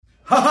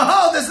Ho, ho,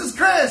 ho, this is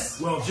Chris.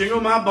 Well,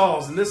 jingle my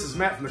balls, and this is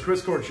Matt from the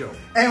Chris Court Show.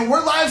 And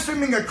we're live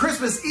streaming a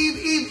Christmas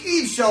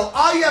Eve show.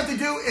 All you have to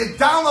do is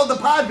download the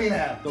Podbean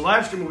app. The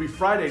live stream will be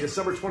Friday,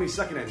 December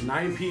 22nd at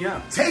 9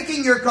 p.m.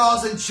 Taking your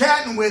calls and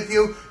chatting with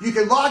you. You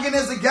can log in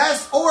as a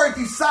guest, or if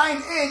you sign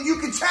in, you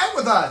can chat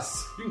with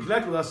us. You can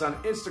connect with us on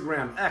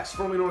Instagram, X,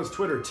 formerly known as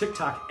Twitter,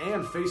 TikTok,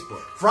 and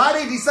Facebook.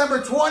 Friday, December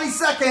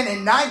 22nd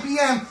at 9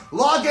 p.m.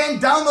 Log in,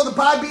 download the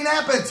Podbean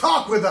app, and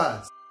talk with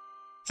us.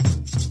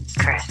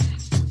 Chris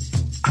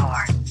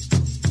Court.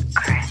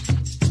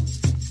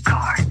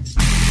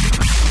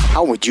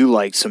 How would you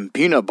like some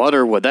peanut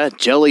butter with that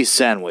jelly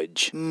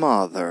sandwich?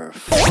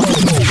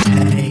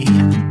 Motherfucker. Hey,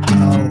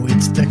 oh,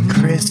 it's the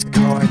Chris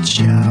Court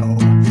Show.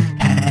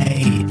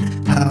 Hey,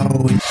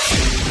 oh.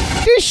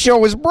 This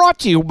show is brought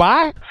to you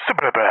by...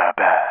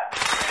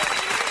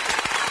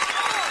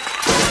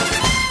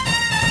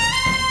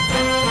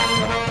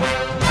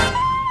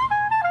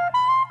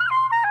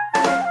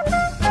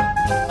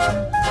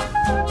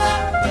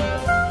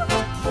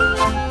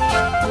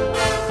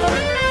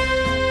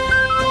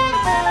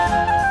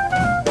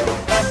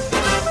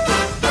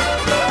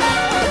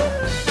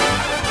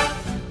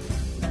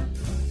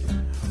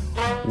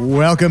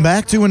 Welcome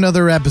back to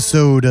another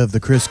episode of the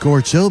Chris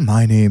Court Show.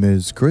 My name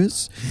is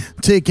Chris,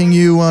 taking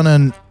you on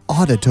an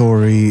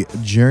auditory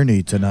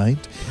journey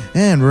tonight.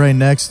 And right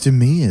next to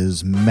me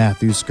is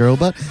Matthew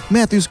Skirlbutt.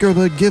 Matthew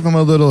Skirlbutt, give him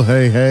a little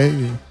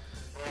hey.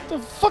 The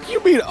fuck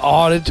you mean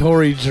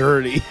auditory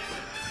journey?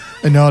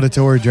 An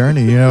auditory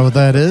journey, you know what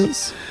that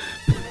is?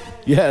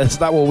 Yeah, that's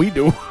not what we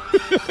do.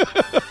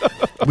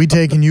 We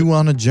taking you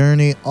on a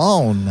journey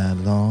all night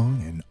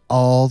long and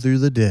all through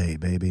the day,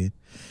 baby.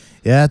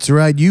 Yeah, that's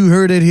right. You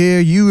heard it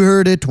here. You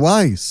heard it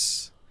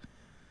twice.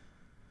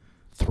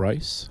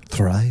 Thrice,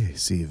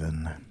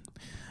 even.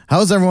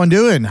 How's everyone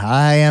doing?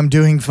 I am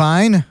doing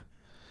fine.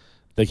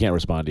 They can't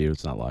respond to you.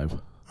 It's not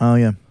live. Oh,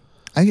 yeah.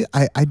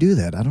 I do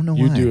that. I don't know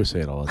why. You do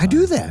say it all the time. I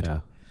do that. Yeah.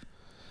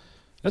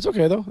 That's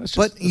okay, though. That's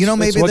but, you know,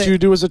 maybe what you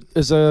do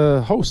as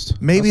a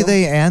host. Maybe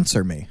they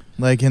answer me,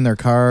 like in their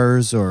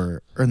cars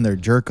or in their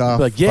jerk-off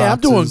like, yeah,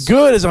 boxes. I'm doing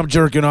good as I'm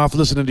jerking off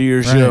listening to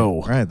your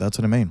show. Right, that's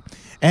what I mean.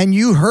 And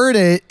you heard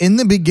it in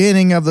the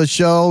beginning of the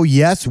show.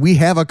 Yes, we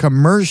have a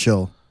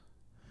commercial.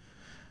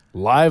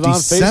 Live on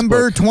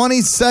December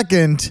Facebook.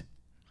 22nd.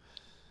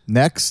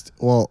 Next,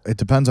 well, it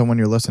depends on when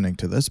you're listening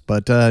to this,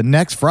 but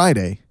next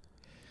Friday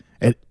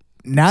at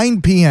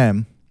 9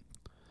 p.m.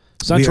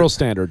 Central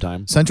Standard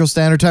Time. Central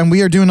Standard Time.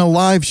 We are doing a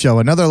live show,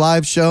 another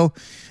live show,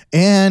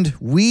 and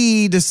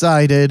we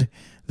decided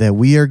that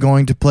we are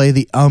going to play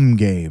the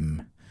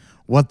game.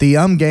 What the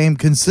game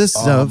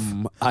consists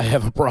of... I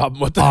have a problem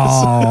with this.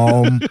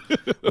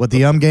 What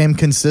the game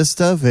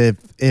consists of,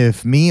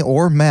 if me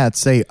or Matt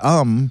say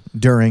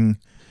during...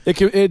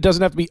 It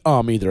doesn't have to be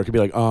either. It could be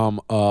like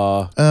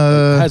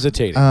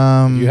hesitating.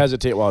 You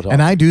hesitate while talking.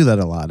 And I do that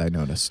a lot, I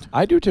noticed.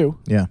 I do too.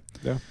 Yeah.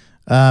 Yeah.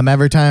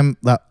 Every time...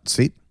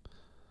 see?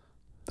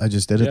 I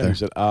just did it there. You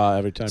said,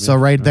 every time. So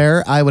right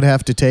there, I would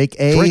have to take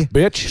a drink,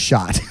 bitch.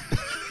 Shot.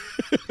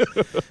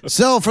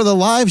 So for the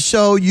live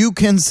show, you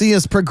can see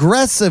us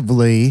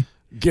progressively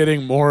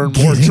getting more and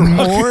more drunk.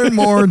 more and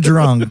more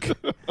drunk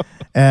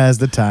as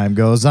the time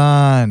goes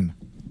on.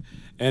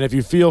 And if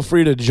you feel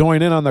free to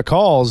join in on the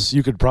calls,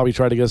 you could probably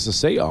try to get us to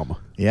say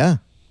Yeah.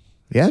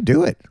 Yeah,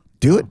 do it.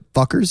 Do it,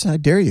 fuckers. I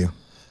dare you.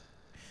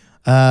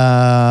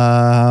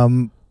 I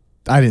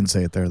didn't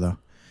say it there, though.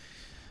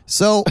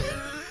 So...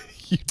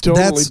 You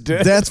totally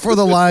did. That's for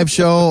the live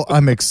show.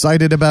 I'm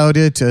excited about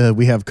it.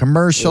 We have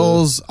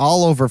commercials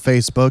all over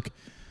Facebook,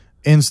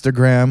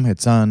 Instagram.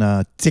 It's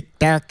on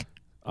TikTok.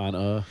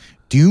 Do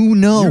you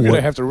know? You're going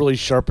to have to really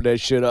sharpen that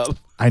shit up.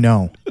 I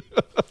know.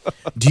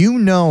 Do you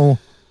know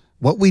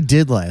what we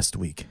did last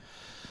week?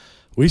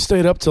 We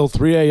stayed up till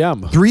 3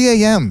 a.m.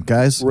 3 a.m.,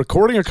 guys.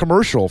 Recording a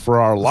commercial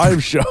for our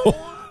live show.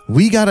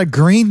 We got a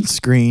green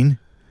screen.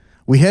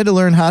 We had to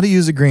learn how to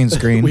use a green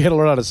screen. We had to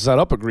learn how to set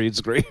up a green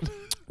screen.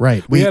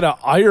 Right. We had to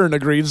iron a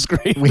green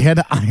screen. We had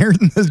to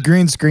iron the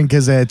green screen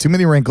because it had too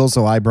many wrinkles,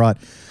 so I brought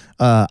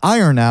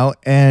iron out,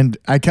 and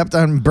I kept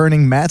on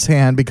burning Matt's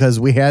hand because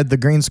we had the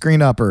green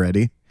screen up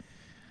already.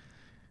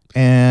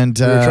 And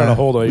we were trying to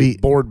hold a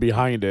board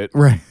behind it.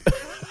 Right.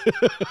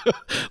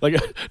 Like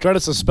trying to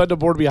suspend a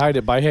board behind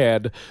it by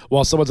hand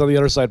while someone's on the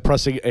other side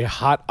pressing a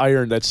hot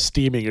iron that's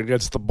steaming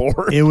against the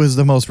board. It was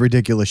the most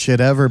ridiculous shit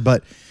ever.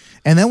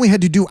 And then we had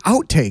to do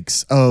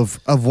outtakes of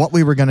what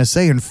we were going to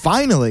say, and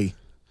finally...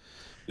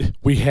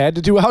 We had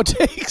to do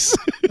outtakes.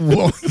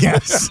 Well,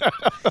 yes.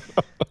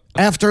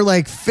 After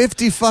like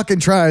 50 fucking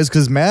tries,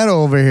 because Matt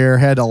over here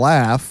had to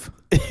laugh.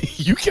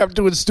 You kept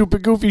doing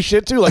stupid, goofy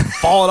shit too, like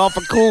falling off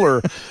a cooler.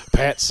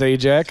 Pat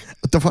Sajak.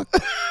 What the fuck?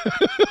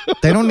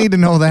 They don't need to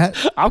know that.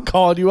 I'm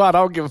calling you out. I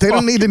don't give a fuck. They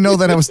don't need to know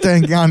that I was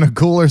standing on a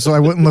cooler so I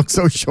wouldn't look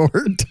so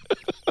short.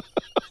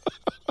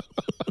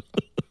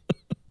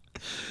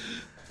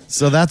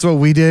 So that's what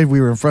we did.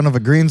 We were in front of a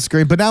green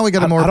screen, but now we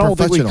got a more professional. I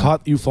don't think we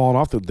caught you falling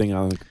off the thing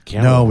on the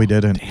camera. No, we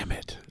didn't. Damn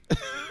it.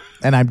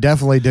 And I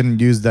definitely didn't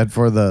use that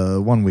for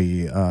the one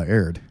we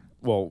aired.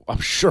 Well, I'm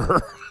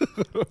sure.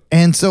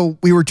 And so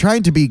we were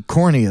trying to be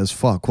corny as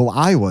fuck. Well,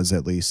 I was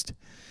at least.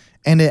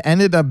 And it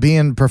ended up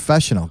being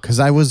professional because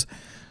I was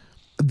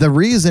the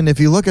reason. If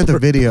you look at the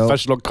video,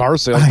 Professional car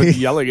salesman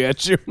yelling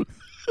at you.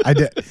 I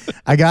did.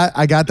 I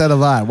got that a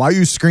lot. Why are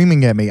you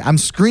screaming at me? I'm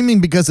screaming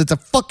because it's a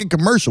fucking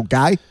commercial,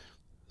 guy.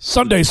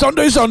 Sunday,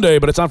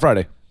 but it's on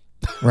Friday.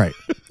 Right.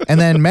 And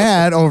then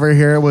Matt over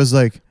here was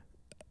like,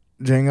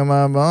 jingle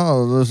my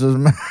balls. This is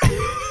my.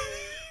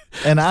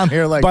 And I'm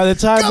here like, By the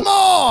time, come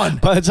on.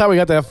 By the time we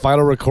got that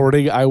final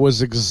recording, I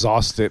was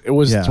exhausted. It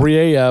was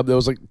 3 a.m. It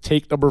was like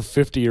take number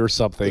 50 or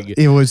something.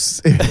 It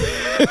was.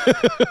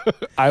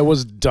 I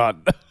was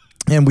done.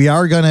 And we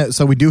are going to,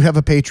 so we do have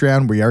a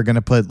Patreon. We are going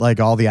to put like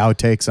all the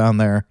outtakes on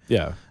there.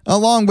 Yeah.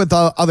 Along with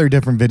other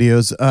different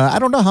videos. I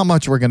don't know how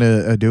much we're going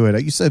to do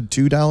it. You said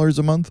 $2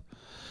 a month?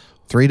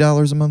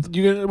 $3 a month?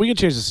 We can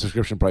change the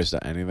subscription price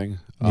to anything.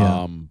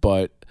 Yeah.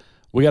 But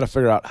we got to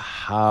figure out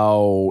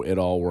how it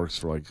all works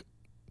for like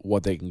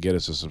what they can get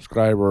as a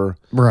subscriber.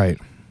 Right.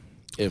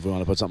 If we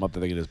want to put something up that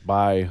they can just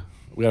buy.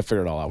 We got to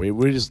figure it all out.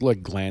 We just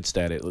like glanced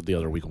at it the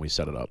other week when we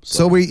set it up.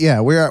 So we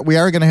are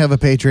going to have a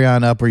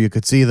Patreon up where you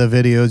could see the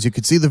videos. You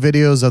could see the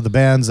videos of the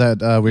bands that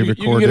we recorded.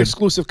 You can get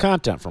exclusive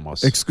content from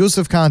us.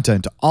 Exclusive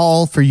content,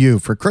 all for you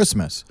for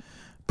Christmas.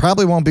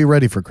 Probably won't be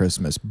ready for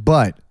Christmas,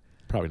 but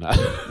Probably not.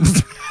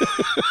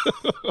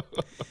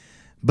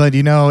 but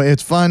you know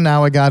it's fun.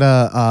 Now I got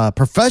a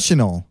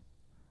professional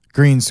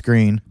green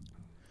screen.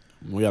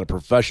 We got a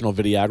professional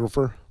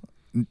videographer.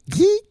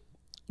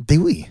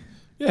 Do we?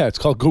 Yeah, it's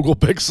called Google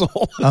Pixel.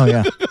 Oh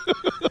yeah.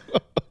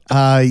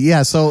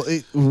 Yeah, so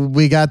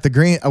we got the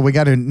green. We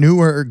got a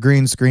newer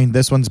green screen.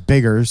 This one's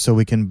bigger, so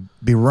we can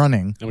be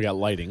running. And we got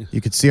lighting. You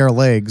could see our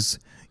legs.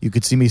 You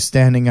could see me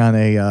standing on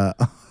a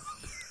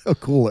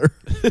cooler.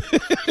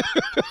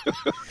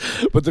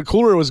 But the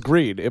cooler was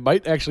green. It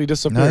might actually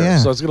disappear, Oh, yeah.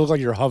 so it's gonna look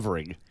like you're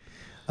hovering.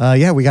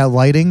 Yeah, we got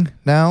lighting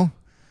now,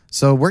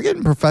 so we're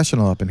getting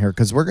professional up in here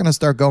because we're gonna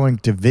start going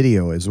to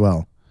video as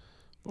well.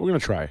 We're gonna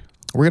try.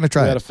 We're gonna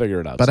try. We got to it. figure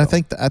it out. But I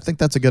think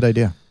that's a good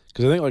idea.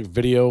 because I think like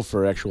video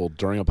for actual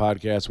during a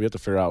podcast, we have to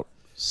figure out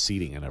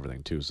seating and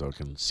everything too, so it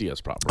can see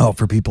us properly. Oh,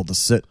 for people to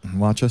sit and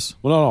watch us.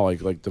 Well, no,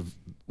 like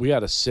we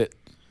got to sit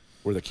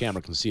where the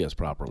camera can see us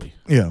properly.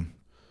 Yeah.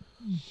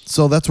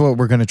 So that's what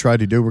we're going to try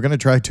to do. We're going to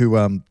try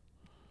to,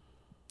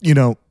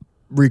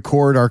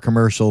 record our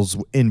commercials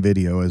in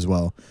video as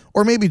well,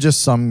 or maybe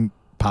just some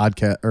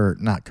podcast or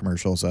not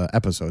commercials,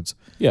 episodes.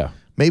 Yeah.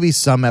 Maybe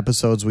some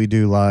episodes we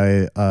do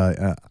live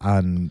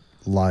on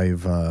live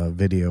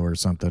video or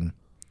something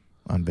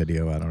on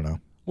video. I don't know.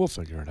 We'll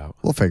figure it out.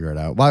 We'll figure it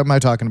out. Why am I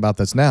talking about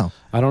this now?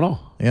 I don't know.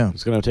 Yeah.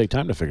 It's going to take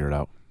time to figure it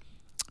out.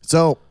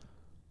 So,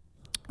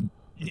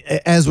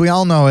 as we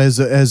all know, as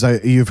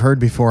you've heard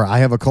before, I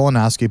have a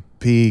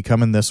colonoscopy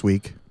coming this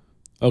week.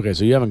 Okay,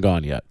 so you haven't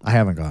gone yet. I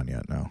haven't gone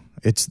yet, no.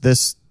 It's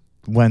this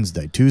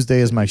Wednesday. Tuesday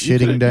is my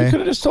shitting day. You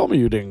could have just told me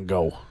you didn't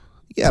go.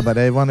 Yeah, but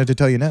I wanted to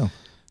tell you now.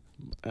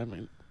 I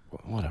mean,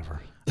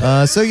 whatever.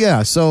 So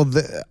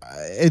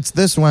it's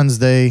this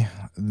Wednesday.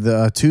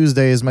 The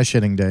Tuesday is my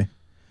shitting day.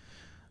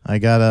 I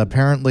got to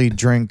apparently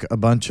drink a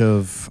bunch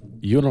of...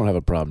 You don't have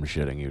a problem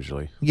shitting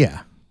usually.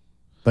 Yeah.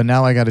 But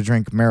now I got to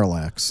drink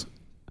Marilax.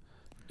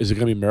 Is it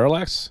going to be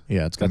Marilax?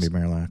 Yeah, it's going to be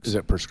Marilax. Is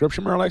it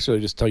prescription Marilax, or they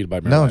just tell you to buy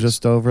Marilax? No,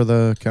 just over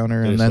the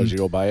counter. They And just then let you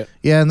go buy it?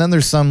 Yeah, and then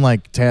there's some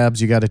like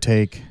tabs you got to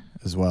take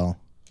as well.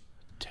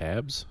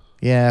 Tabs?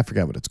 Yeah, I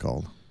forgot what it's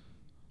called.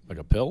 Like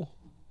a pill?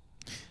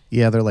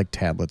 Yeah, they're like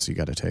tablets you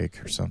got to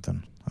take or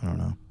something. I don't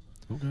know.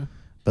 Okay.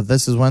 But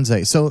this is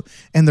Wednesday. So,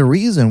 and the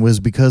reason was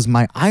because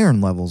my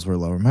iron levels were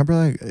low.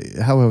 Remember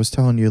how I was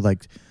telling you,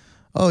 like,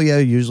 oh, yeah,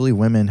 usually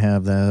women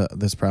have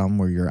this problem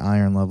where your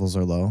iron levels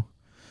are low.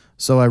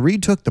 So I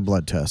retook the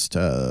blood test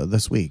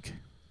this week.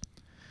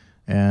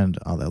 And,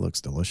 oh, that looks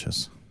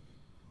delicious.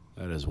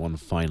 That is one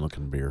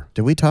fine-looking beer.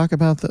 Did we talk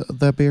about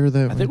that beer?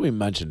 I think we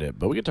mentioned it,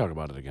 but we can talk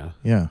about it again.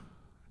 Yeah.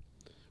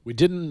 We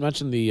didn't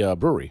mention the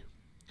brewery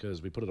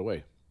because we put it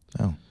away.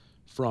 Oh.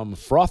 From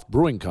Froth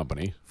Brewing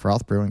Company.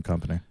 Froth Brewing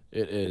Company.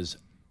 It is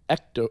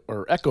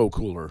Echo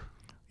Cooler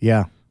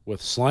Yeah.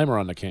 with Slimer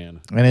on the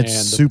can. And it's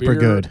super the beer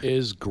good.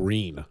 Is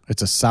green.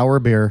 It's a sour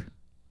beer.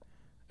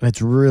 And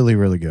it's really,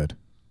 really good.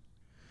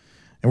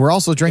 And we're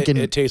also drinking...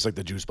 It tastes like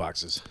the juice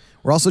boxes.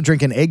 We're also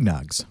drinking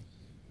eggnogs.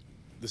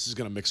 This is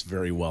going to mix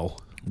very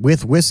well.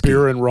 With whiskey.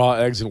 Beer and raw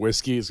eggs and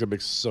whiskey is going to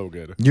mix so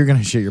good. You're going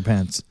to shit your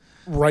pants.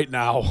 Right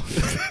now.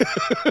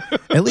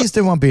 At least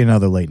it won't be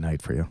another late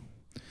night for you.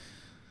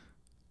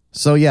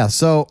 So, yeah.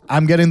 So,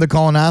 I'm getting the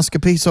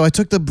colonoscopy. So, I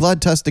took the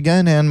blood test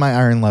again, and my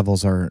iron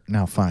levels are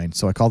now fine.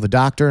 So, I called the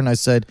doctor, and I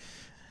said,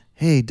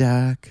 hey,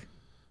 doc,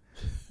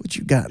 what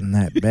you got in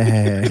that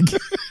bag?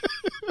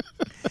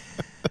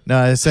 No,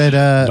 I said...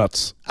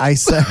 Nuts. I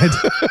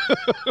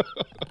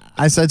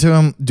said to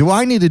him, do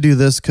I need to do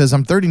this? Because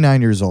I'm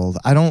 39 years old.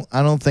 I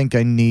don't think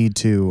I need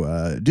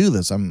to do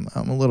this. I'm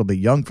a little bit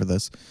young for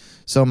this.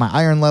 So my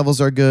iron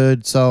levels are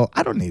good. So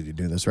I don't need to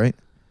do this, right?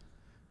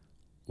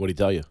 What'd he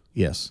tell you?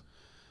 Yes.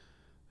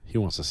 He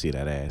wants to see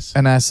that ass.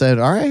 And I said,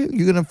 all right,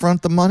 you going to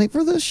front the money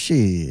for this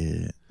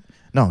shit?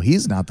 No,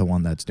 he's not the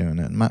one that's doing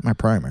it. My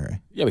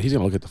primary. Yeah, but he's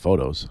gonna look at the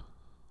photos.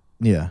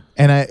 Yeah,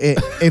 and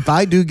if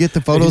I do get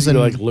the photos and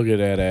like, look at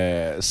that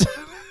ass.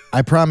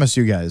 I promise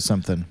you guys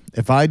something.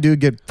 If I do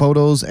get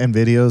photos and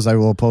videos, I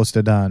will post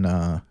it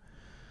on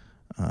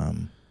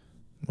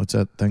what's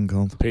that thing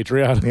called?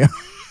 Patreon. Yeah.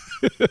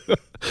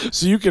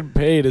 So you can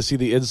pay to see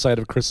the inside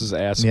of Chris's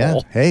asshole.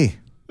 Yeah. Hey,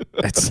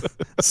 it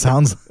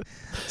sounds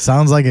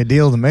like a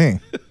deal to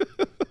me.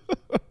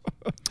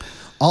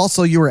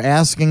 Also, you were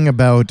asking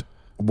about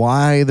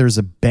why there's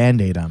a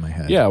Band-Aid on my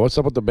head. Yeah, what's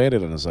up with the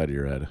Band-Aid on the side of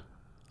your head?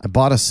 I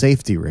bought a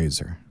safety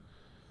razor.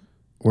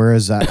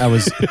 Whereas I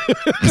was...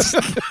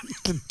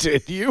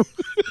 Did you?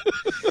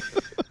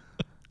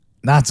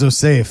 Not so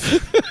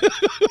safe.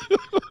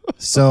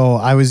 So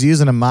I was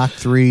using a Mach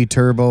 3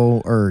 turbo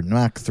or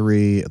Mach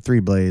 3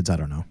 blades. I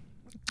don't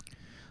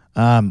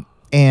know.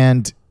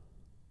 And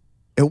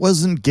it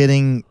wasn't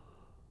getting,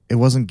 it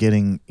was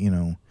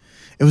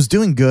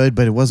doing good,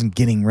 but it wasn't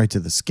getting right to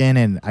the skin,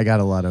 and I got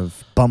a lot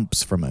of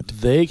bumps from it.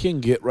 They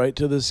can get right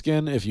to the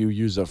skin if you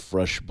use a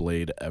fresh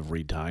blade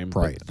every time,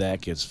 right? But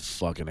that gets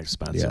fucking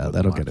expensive. Yeah,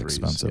 that'll get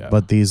expensive. Yeah.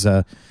 But these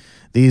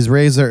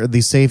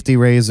safety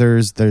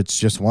razors, it's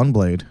just one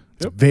blade.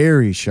 It's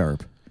very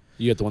sharp.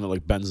 You get the one that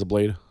like bends the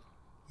blade?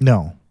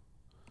 No,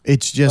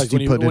 it's just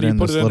like you put it in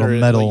this little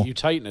metal. Like you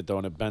tighten it though,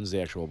 and it bends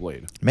the actual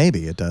blade.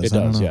 Maybe it does. It I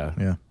don't does.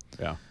 know.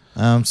 Yeah.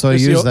 So I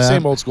use that.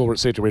 Same old school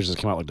safety razors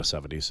came out like the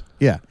 70s.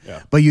 Yeah.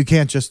 Yeah. But you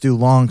can't just do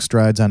long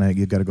strides on it.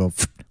 You got to go.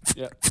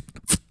 Yeah.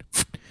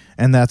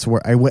 And that's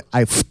where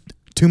I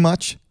too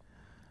much,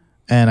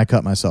 and I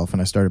cut myself,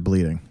 and I started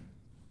bleeding.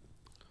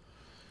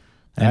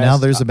 And now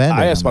there's a Band-Aid.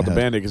 I asked on about my the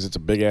head. Band-Aid because it's a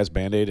big ass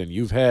Band-Aid, and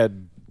you've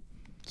had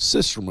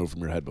cysts removed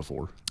from your head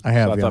before. I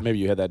have. So I yeah. thought maybe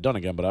you had that done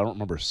again, but I don't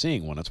remember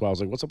seeing one. That's why I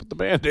was like, "What's up with the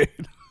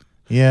Band-Aid?"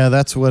 Yeah,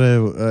 that's what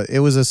it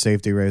was. A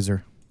safety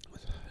razor.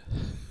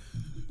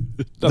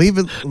 Leave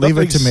it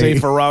to me.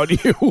 Safe around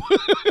you.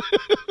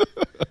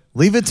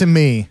 Leave it to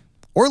me,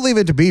 or leave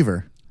it to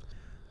Beaver,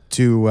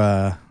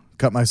 to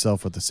cut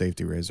myself with the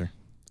safety razor.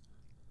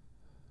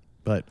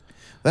 But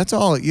that's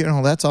all.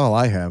 That's all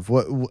I have.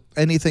 What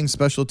anything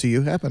special to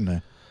you happened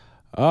to?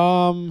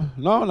 No,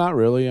 not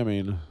really. I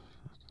mean,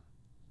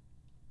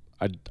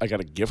 I got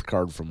a gift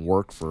card from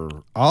work for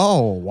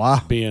Oh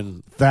wow,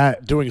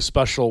 doing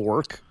special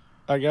work.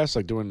 I guess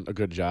like doing a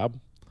good job.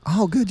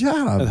 Oh, good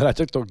job. And then I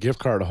took the gift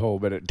card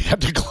home and it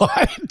got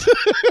declined.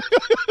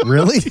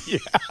 Really? Yeah.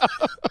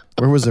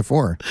 Where was it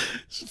for?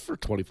 For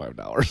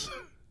 $25.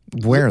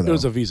 Where though? It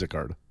was a Visa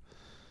card.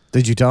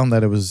 Did you tell them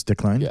that it was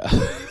declined? Yeah.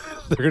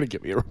 They're going to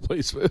give me a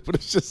replacement, but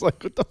it's just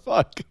like, what the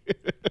fuck?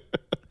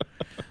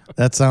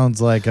 That sounds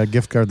like a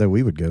gift card that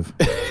we would give.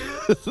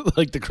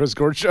 Like the Chris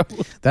Court show.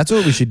 That's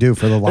what we should do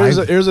for the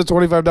live. Here's a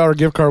 $25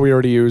 gift card we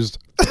already used.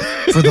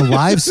 For the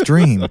live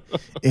stream.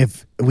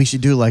 If we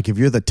should do if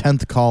you're the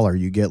 10th caller,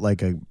 you get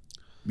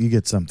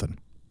something.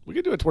 We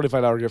could do a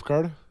 $25 gift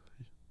card.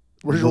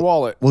 Where's your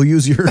wallet? We'll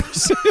use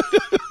yours.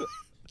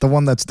 The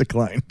one that's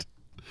declined.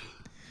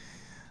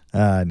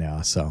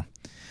 No, so.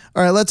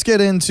 All right, let's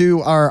get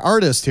into our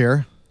artist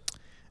here.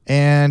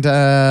 And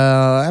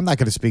I'm not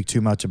going to speak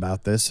too much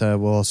about this.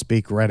 We'll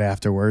speak right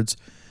afterwards.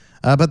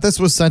 But this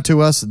was sent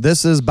to us.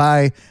 This is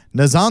by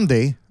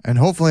Nazandi, and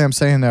hopefully I'm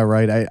saying that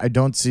right. I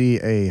don't see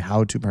a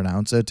how to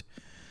pronounce it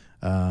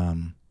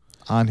on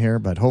here,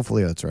 but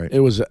hopefully that's right. It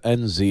was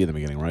NZ in the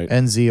beginning, right?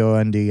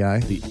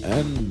 Nzondi. The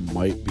N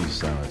might be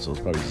silent, so it's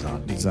probably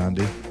Zondi.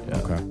 Zondi. Yeah.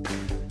 Okay.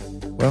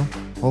 Well,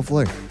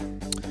 hopefully.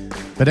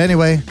 But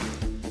anyway,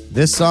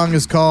 this song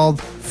is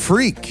called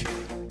Freak.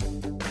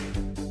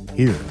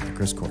 Here at the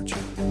Chris Court Show.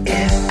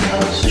 It's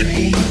no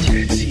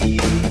stranger to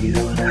you,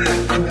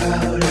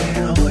 crowding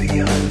on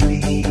your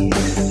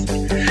knees.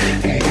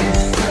 And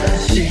it's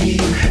a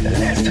shame,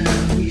 last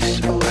time we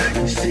spoke,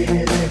 you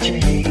said that you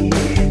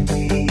hated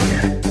me.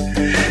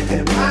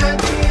 And I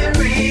can't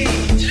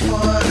reach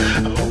for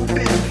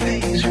hoping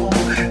things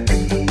won't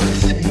be the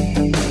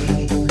same.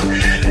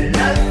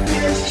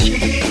 Nothing's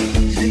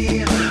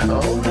changing,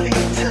 only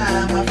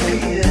time I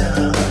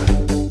feel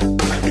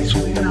is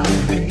when I'm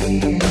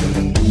being.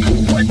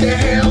 What the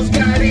hell's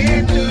got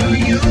into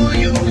you?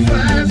 You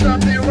find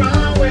something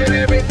wrong with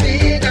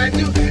everything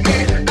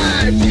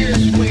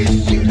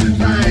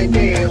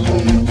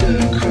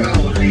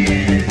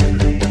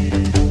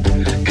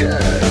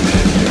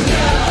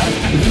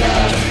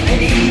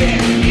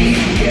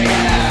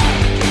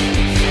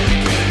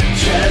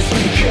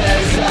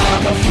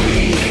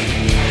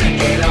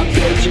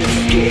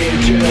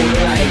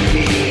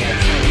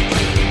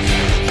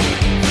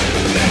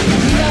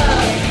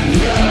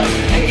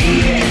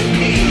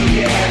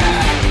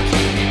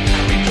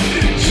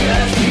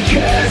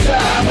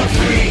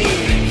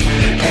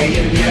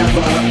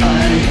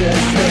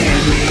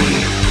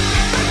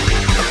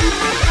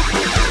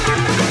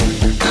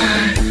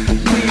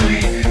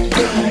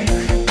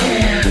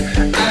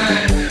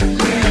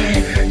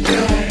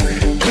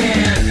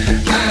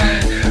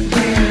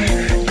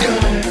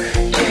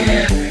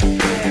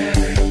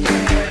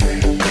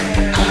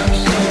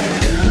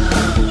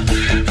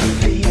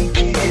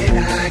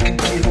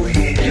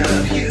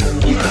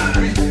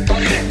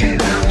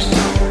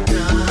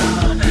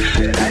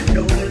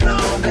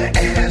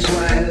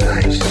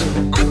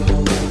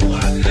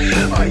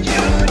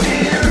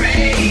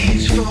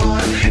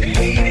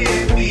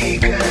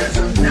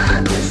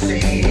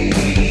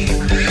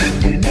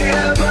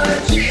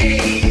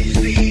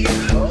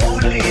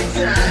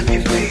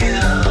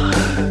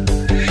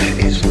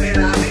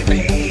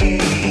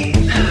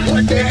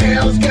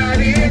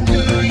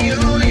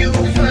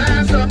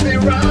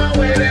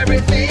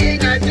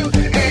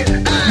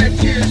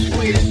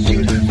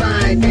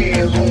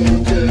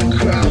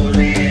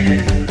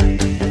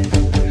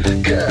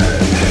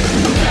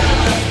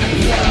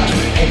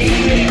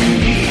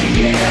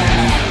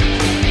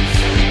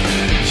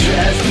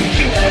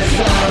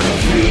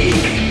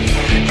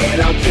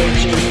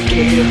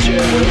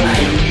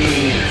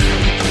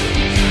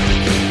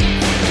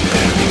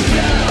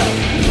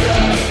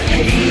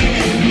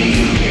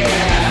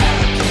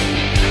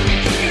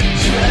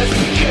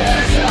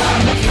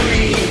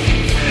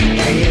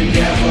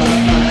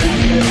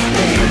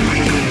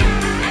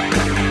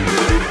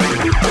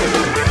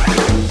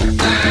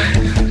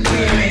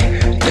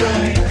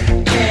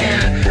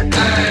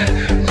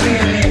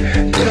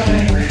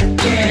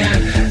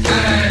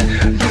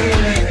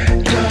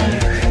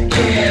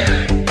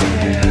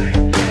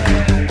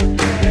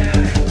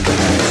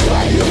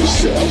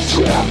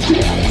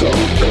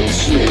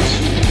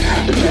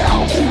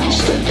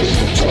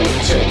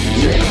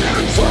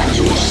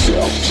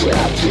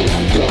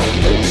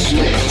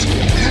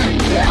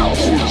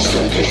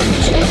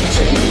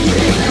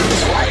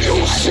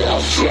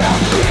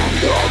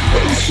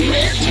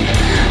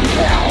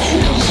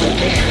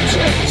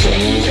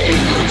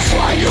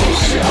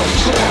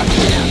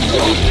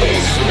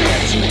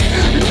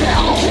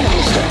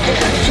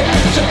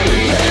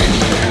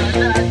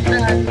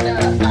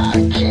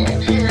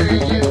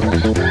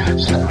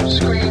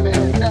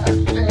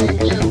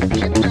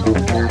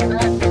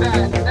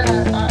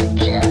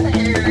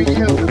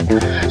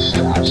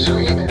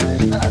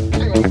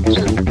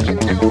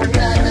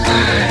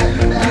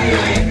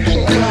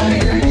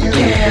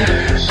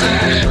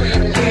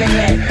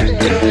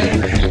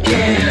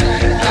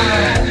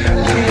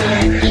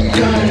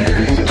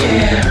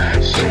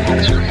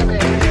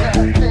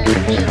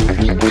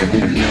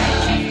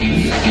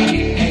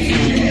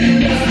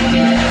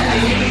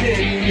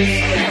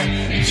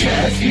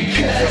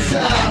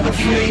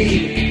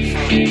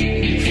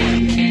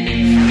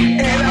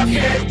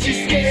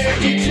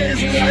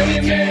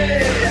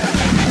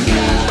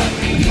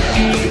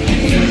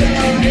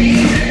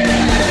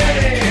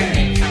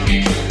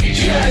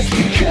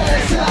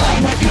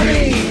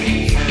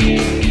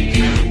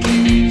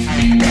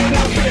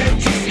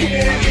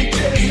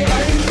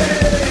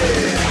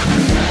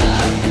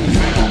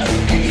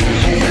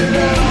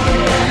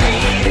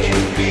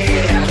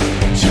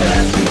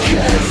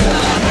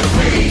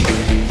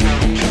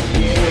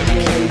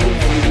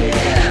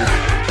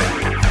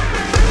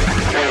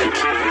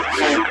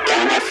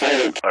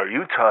Are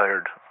you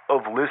tired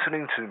of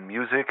listening to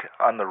music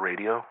on the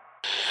radio?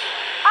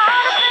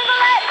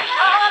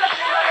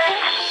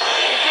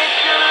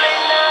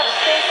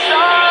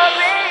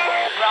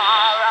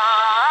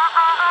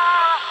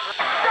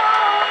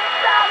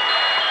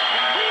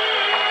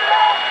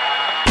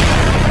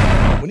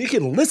 When you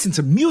can listen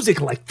to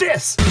music like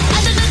this.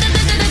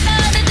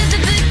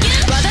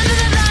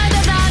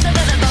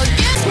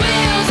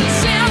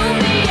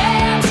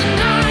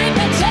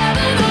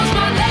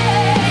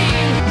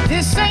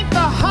 This ain't the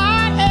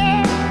hot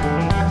air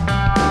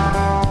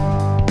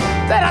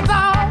that I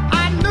thought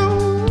I knew.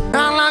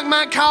 I like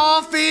my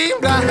coffee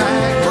black.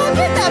 Go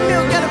get that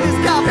milk out of his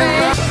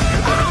coffee.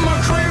 I'm a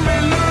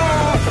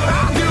criminal.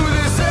 I do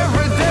this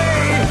every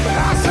day.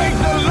 I take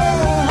the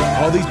low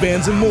road. All these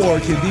bands and more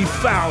can be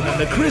found on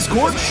the Chris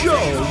Court Show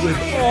with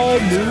all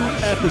new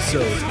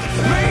episodes.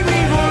 Maybe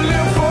we'll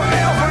live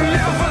forever,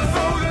 never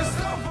throw this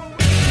stuff away.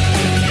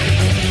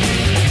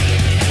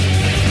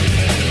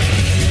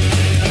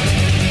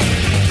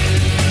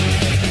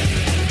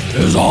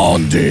 Is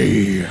on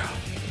D.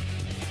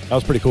 That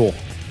was pretty cool.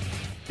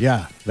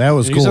 Yeah, that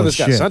was You cool said as this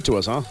got shit. sent to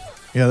us, huh?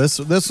 Yeah, this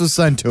was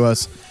sent to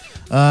us.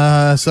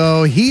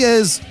 So he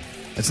is.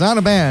 It's not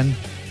a band.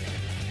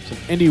 It's an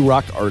indie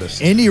rock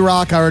artist. Indie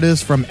rock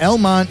artist from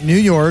Elmont, New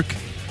York,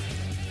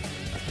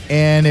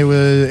 and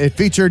it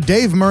featured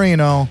Dave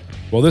Marino.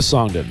 Well, this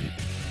song didn't.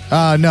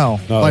 No,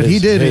 but he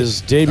did his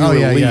debut Oh,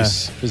 yeah,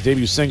 release, his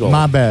debut single.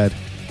 My bad.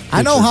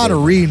 I know how to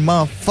Dave. read,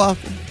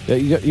 motherfucker. Yeah,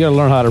 you got to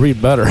learn how to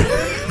read better.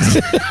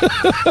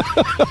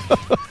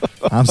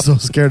 I'm so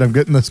scared. I'm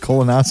getting this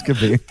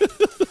colonoscopy.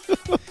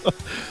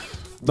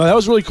 No, that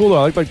was really cool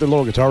though. I like the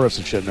little guitar riffs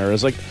and shit in there.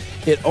 It's like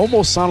it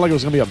almost sounded like it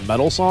was gonna be a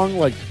metal song,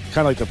 like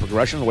kind of like the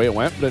progression, the way it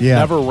went, but it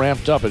never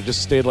ramped up. It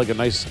just stayed like a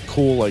nice,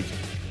 cool, like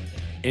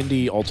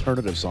indie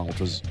alternative song, which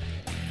was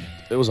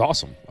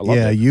awesome. I loved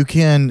it. You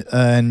can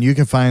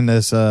find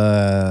this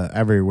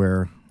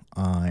everywhere,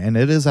 and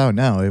it is out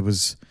now. It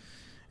was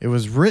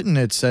written.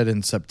 It said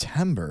in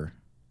September.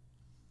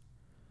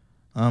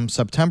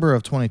 September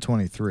of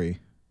 2023.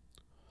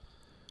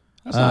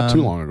 That's not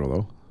too long ago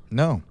though.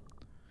 No.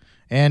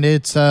 And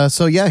it's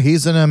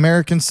he's an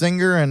American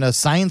singer and a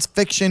science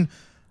fiction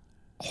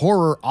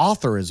horror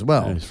author as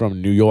well. Yeah, he's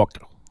from New York.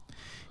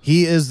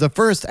 He is the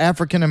first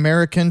African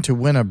American to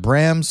win a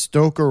Bram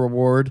Stoker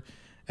Award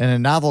in a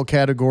novel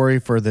category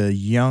for the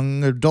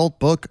young adult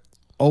book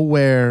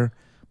Aware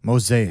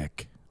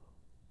Mosaic.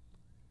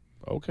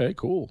 Okay,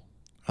 cool.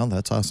 Oh,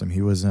 that's awesome.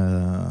 He was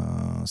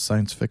a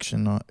science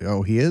fiction.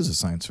 He is a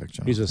science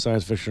fiction. He's a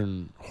science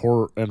fiction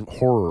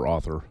horror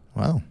author.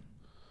 Wow.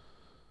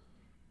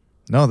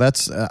 No,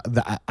 that's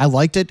I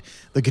liked it.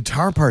 The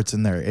guitar parts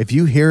in there. If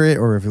you hear it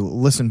or if you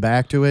listen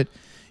back to it,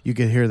 you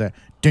could hear that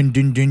dun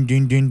dun dun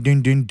dun dun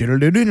dun dun dun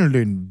dun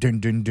dun dun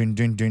dun dun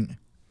dun dun.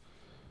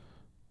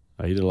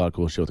 He did a lot of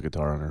cool shit with the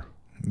guitar on her.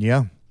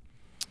 Yeah.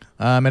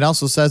 It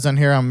also says on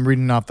here, I'm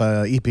reading off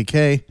the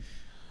EPK,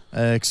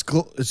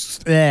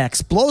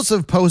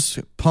 explosive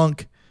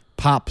post-punk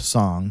pop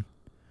song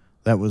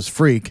that was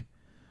Freak.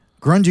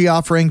 Grungy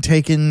offering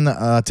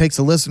takes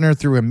a listener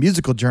through a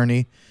musical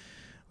journey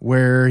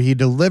where he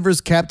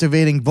delivers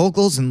captivating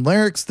vocals and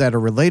lyrics that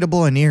are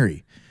relatable and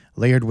eerie,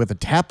 layered with a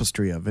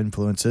tapestry of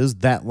influences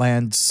that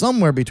land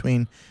somewhere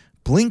between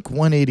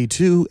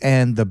Blink-182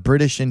 and the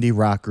British indie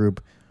rock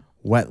group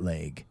Wet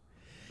Leg.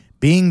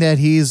 Being that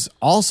he's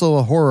also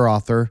a horror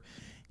author,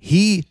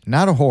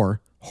 not a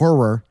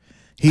horror,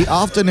 he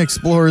often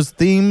explores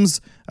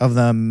themes of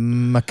the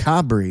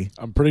macabre.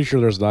 I'm pretty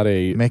sure there's not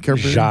a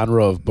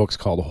genre of books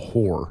called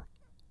horror.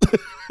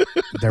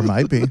 There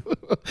might be.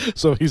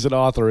 So if he's an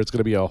author, it's going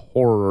to be a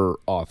horror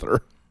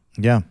author.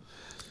 Yeah.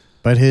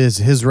 But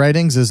his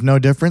writings is no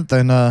different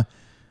than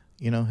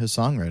his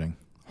songwriting.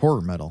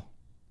 Horror metal.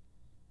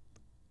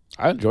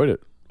 I enjoyed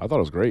it. I thought it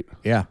was great.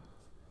 Yeah.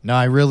 No,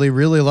 I really,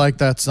 really like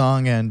that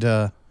song, and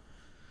that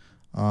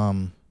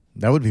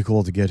would be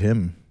cool to get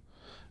him.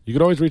 You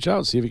could always reach out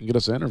and see if he can get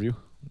us an interview.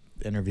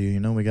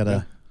 We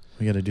gotta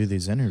do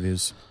these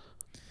interviews.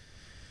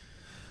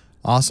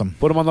 Awesome.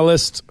 Put him on the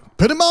list.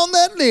 Put him on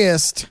that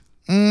list.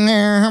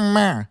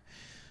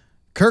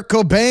 Kurt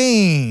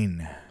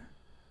Cobain.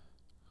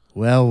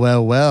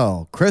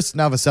 Well. Chris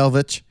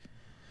Novoselic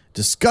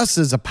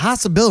discusses a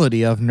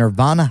possibility of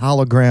Nirvana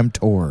hologram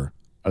tour.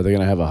 Are they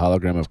going to have a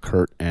hologram of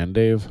Kurt and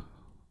Dave?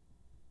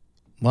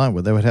 Why?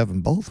 Well, they would have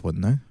them both,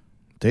 wouldn't they?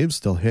 Dave's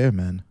still here,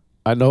 man.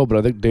 I know, but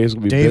I think Dave's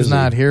going to be Dave's busy.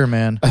 not here,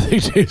 man. I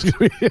think Dave's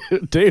going to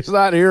be Dave's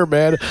not here,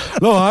 man.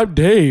 No, I'm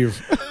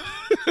Dave.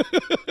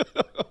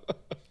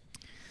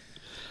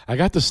 I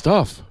got the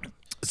stuff.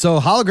 So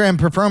hologram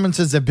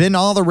performances have been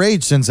all the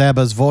rage since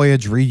ABBA's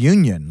Voyage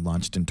reunion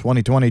launched in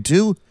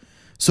 2022.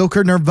 So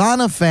could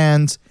Nirvana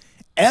fans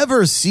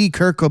ever see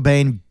Kurt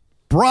Cobain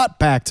brought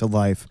back to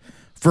life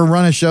for a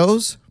run of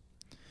shows?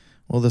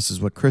 Well, this is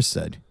what Chris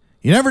said.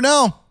 You never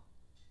know.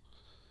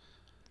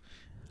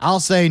 I'll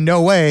say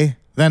no way.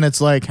 Then it's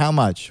like, how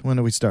much? When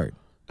do we start?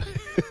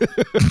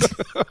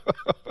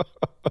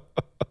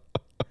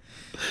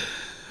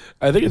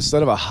 I think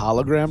instead of a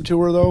hologram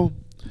tour, though,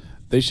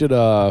 they should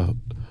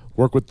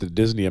work with the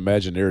Disney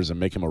Imagineers and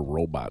make him a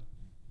robot,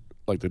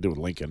 like they did with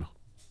Lincoln.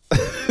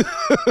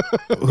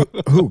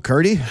 Who,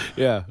 Curdy?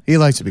 Yeah. He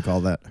likes to be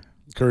called that.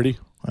 Curdy?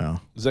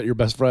 Well, is that your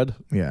best friend?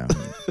 Yeah.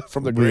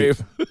 From the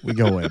grave? We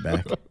go way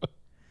back.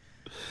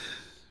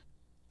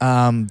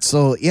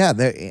 So, yeah.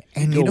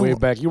 You go way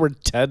back. You were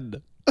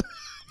 10.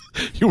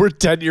 You were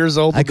 10 years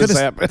old when this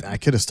happened. I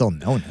could have still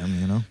known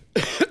him,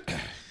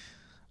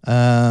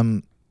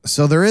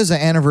 So there is an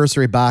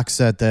anniversary box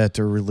set that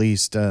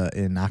released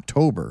in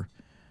October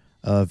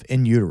of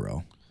In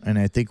Utero, and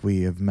I think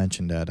we have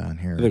mentioned that on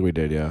here. I think we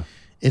did, yeah.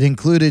 It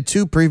included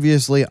 2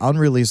 previously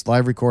unreleased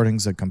live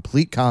recordings of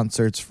complete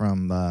concerts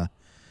from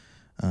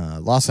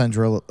Los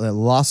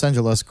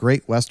Angeles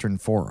Great Western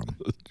Forum.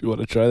 You want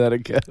to try that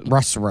again?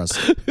 Russ.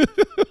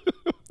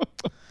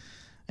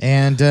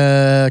 And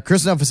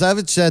Chris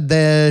Novoselic said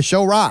the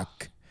show's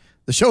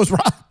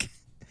rock.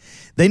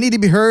 They need to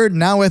be heard.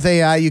 Now with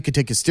AI, you could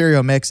take a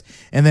stereo mix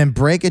and then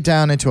break it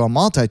down into a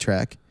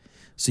multi-track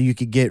so you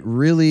could get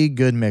really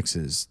good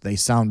mixes. They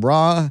sound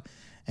raw,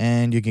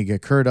 and you can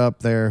get Kurt up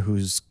there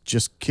who's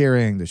just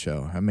carrying the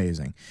show.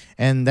 Amazing.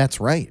 And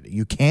that's right.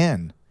 You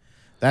can.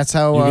 That's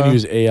how... You can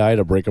use AI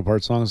to break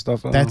apart song and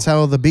stuff? That's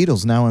how the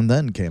Beatles Now and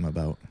Then came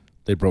about.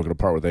 They broke it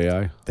apart with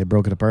AI? They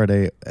broke it apart.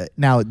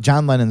 Now,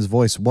 John Lennon's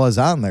voice was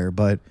on there,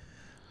 but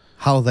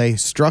how they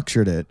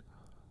structured it...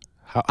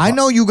 I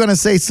know you're going to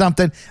say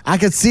something. I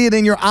can see it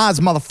in your eyes,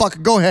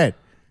 motherfucker. Go ahead.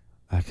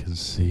 I can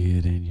see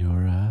it in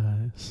your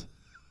eyes.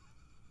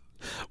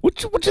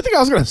 What you think I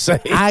was going to say?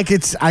 I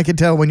could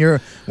tell when your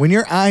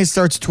eye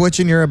starts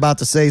twitching, you're about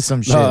to say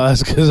some shit. No,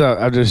 that's because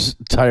I'm just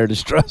tired and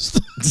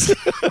stressed.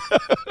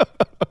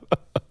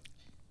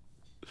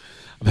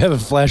 I'm having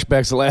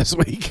flashbacks of last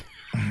week.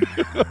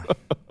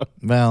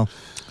 Well,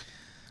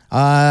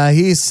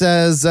 he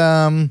says,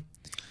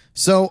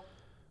 so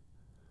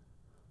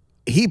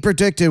he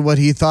predicted what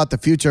he thought the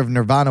future of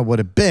Nirvana would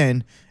have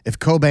been if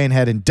Cobain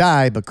hadn't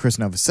died, but Chris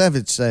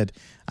Novoselic said,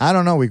 I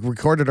don't know, we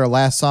recorded our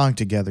last song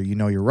together, you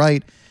know you're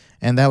right,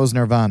 and that was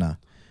Nirvana.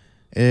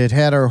 It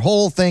had our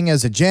whole thing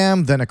as a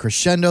jam, then a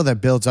crescendo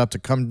that builds up to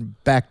come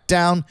back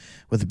down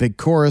with a big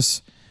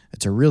chorus.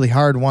 It's a really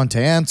hard one to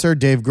answer.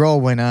 Dave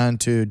Grohl went on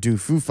to do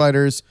Foo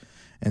Fighters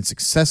and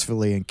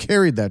successfully and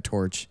carried that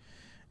torch.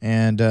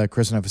 And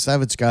Chris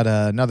Novoselic got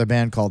another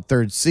band called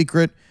Third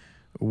Secret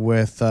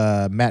with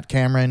Matt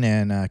Cameron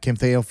and Kim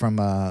Thayil from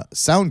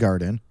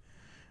Soundgarden.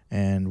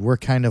 And we're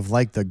kind of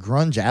like the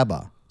grunge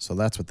ABBA. So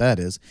that's what that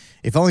is.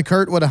 If only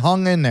Kurt would have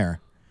hung in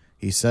there,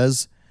 he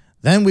says,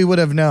 then we would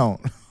have known.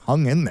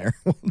 Hung in there?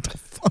 What the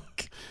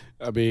fuck?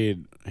 I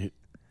mean,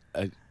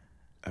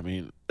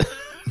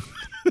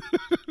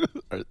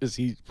 is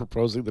he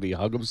proposing that he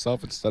hung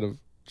himself instead of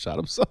shot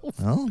himself?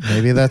 Well,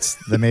 maybe that's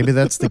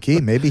the key.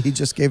 Maybe he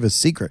just gave a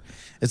secret.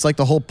 It's like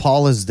the whole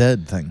Paul is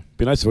dead thing.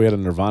 Be nice if we had a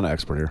Nirvana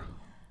expert here.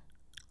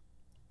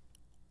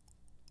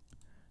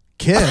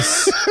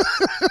 Kiss.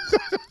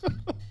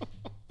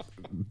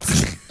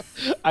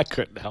 I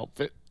couldn't help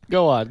it.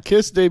 Go on.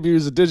 Kiss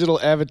debuts digital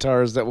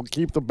avatars that will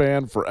keep the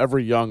band forever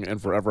young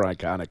and forever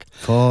iconic.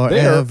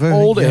 Forever They're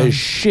old young. as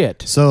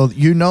shit. So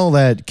you know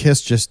that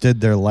Kiss just did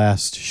their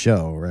last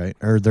show, right?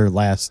 Or their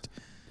last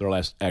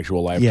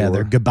actual live tour. Yeah,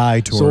 their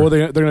goodbye tour. So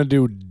they're going to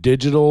do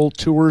digital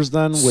tours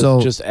then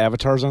with just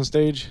avatars on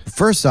stage?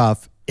 First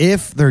off,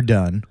 if they're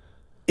done,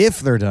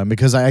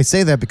 because I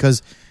say that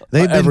because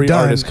they've been every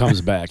done. artist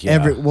comes back, yeah.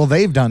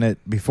 They've done it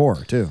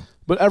before, too.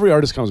 But every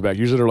artist comes back.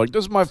 Usually they're like,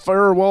 this is my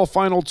farewell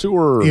final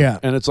tour. Yeah.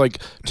 And it's like,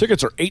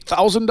 tickets are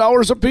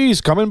 $8,000 a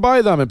piece. Come and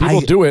buy them. And people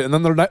do it. And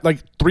then they're not, like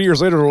 3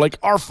 years later, they're like,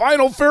 our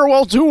final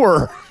farewell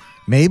tour.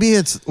 Maybe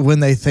it's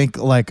when they think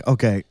like,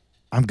 okay,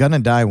 I'm going to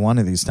die one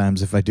of these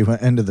times if I do an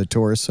end of the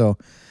tour. So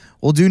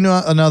we'll do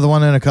another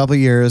one in a couple of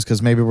years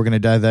because maybe we're going to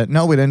die that.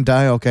 No, we didn't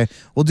die. Okay.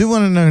 We'll do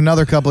one in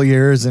another couple of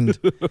years.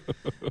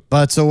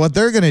 But so what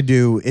they're going to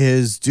do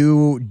is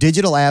do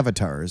digital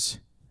avatars.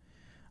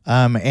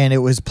 And it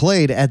was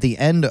played at the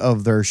end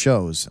of their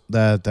shows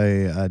that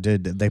they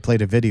did. They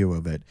played a video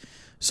of it.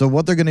 So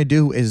what they're going to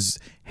do is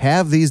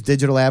have these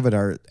digital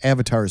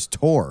avatars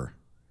tour.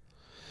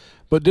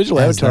 But digital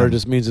avatar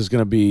just means it's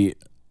going to be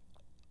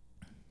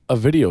a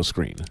video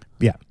screen.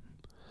 Yeah,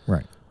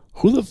 right.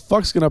 Who the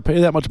fuck's going to pay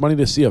that much money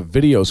to see a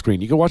video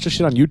screen? You can watch this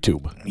shit on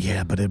YouTube.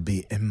 Yeah, but it'd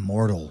be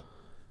immortal.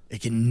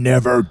 It can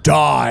never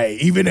die,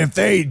 even if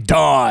they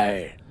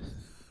die.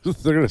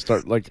 They're going to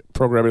start like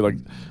programming like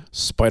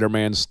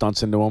Spider-Man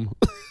stunts into them.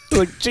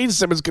 Like Gene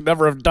Simmons could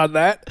never have done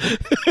that.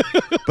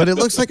 But it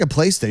looks like a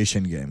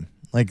PlayStation game.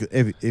 Like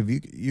if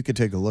you could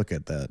take a look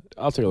at that.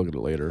 I'll take a look at it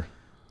later.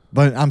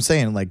 But I'm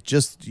saying like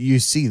just you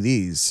see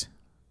these.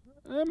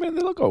 I mean,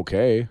 they look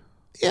okay.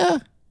 Yeah.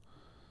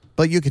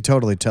 But you could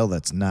totally tell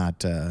that's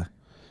not it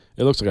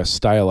looks like a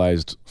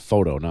stylized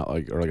photo, not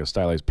like or like a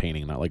stylized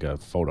painting, not like a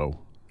photo.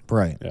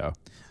 Right. Yeah.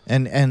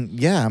 And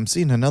yeah, I'm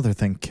seeing another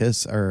thing,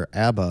 Kiss or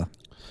ABBA.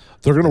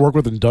 They're going to work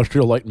with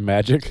Industrial Light and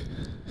Magic.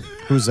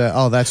 Who's that?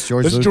 Oh, that's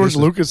George Lucas. That's George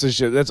Lucas's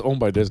shit. That's owned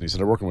by Disney, so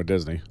they're working with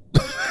Disney.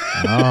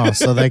 Oh,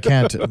 so they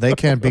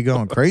can't be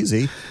going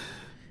crazy.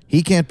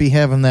 He can't be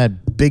having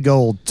that big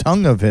old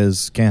tongue of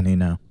his, can he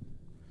now?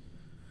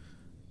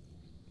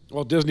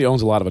 Well, Disney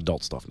owns a lot of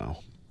adult stuff now.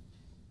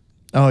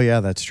 Oh,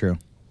 yeah, that's true.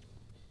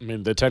 I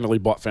mean, they technically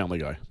bought Family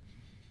Guy.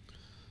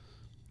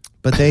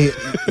 But they,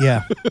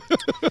 yeah.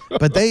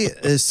 But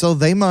so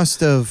they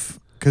must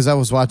have, because I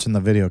was watching the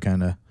video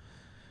kind of,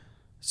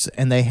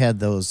 and they had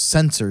those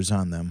sensors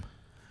on them.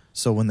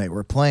 So when they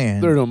were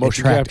playing, they're no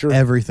motion capture.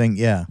 Everything,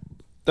 yeah.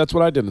 That's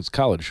what I did. It's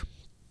college.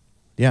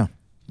 Yeah.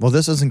 Well,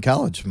 this isn't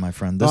college, my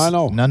friend. This, no, I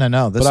know.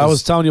 No. But I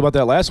was telling you about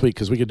that last week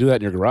because we could do that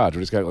in your garage.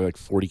 We just got like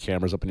 40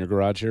 cameras up in your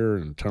garage here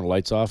and turn the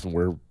lights off and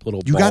we're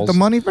little You balls. got the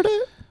money for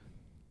that?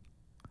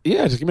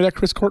 Yeah, just give me that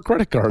Chris Court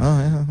credit card.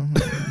 Oh,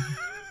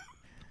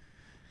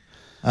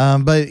 yeah.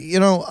 But,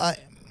 you know,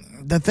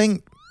 the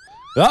thing...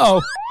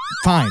 Uh-oh.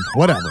 Fine,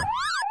 whatever.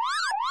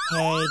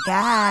 Hey,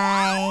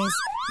 guys.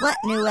 What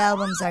new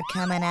albums are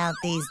coming out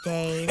these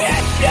days?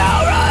 It's your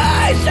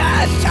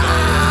releases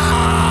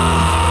time!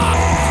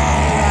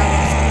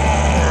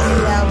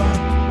 New album.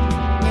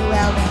 New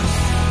album.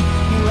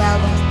 New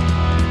album.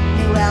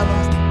 New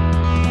album.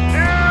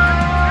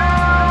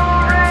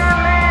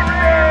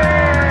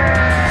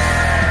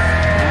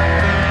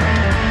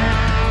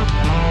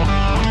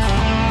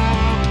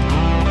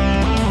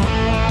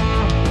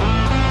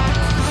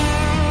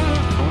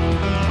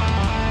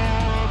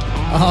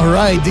 All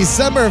right,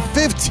 December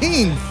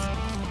 15th,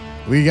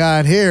 we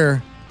got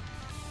here,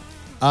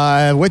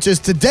 which is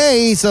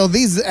today, so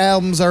these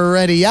albums are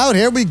already out.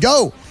 Here we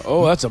go.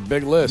 Oh, that's a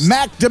big list.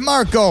 Mac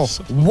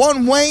DeMarco,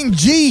 One Wayne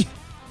G,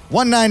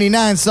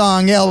 199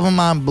 song album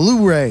on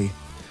Blu-ray.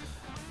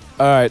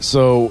 All right,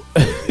 so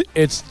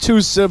it's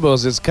two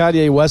symbols. It's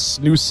Kanye West's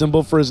new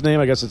symbol for his name.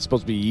 I guess it's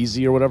supposed to be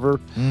Yeezy or whatever.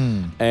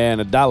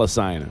 And a dollar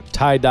sign,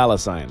 Ty Dolla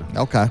Sign.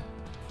 Okay.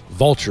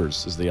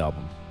 Vultures is the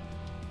album.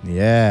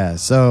 Yeah,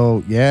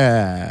 so,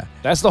 yeah.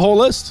 That's the whole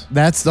list?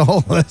 That's the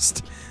whole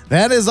list.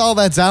 That is all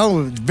that's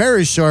out.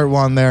 Very short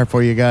one there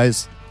for you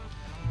guys.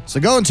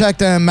 So go and check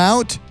them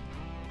out.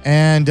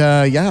 And,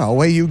 yeah,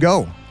 away you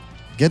go.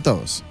 Get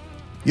those.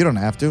 You don't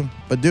have to,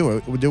 but do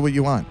it. Do what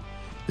you want.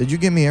 Did you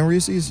give me a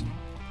Reese's?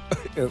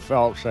 It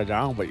fell upside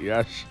down, but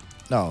yes.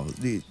 No.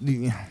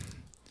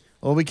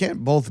 Well, we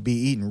can't both be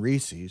eating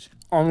Reese's.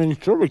 I mean,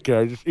 sure we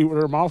can. Just eat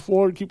with our mouth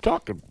full and keep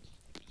talking.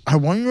 I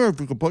wonder if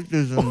we could put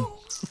this in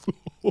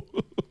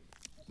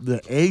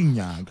the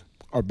eggnog.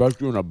 I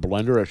bet you in a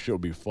blender, that shit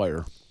would be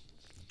fire.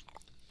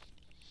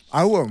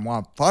 I wouldn't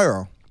want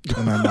fire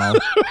in my mouth.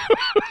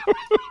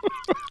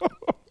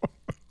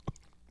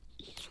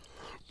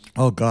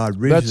 Oh, God,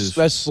 Reese's.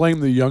 That's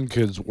slang the young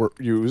kids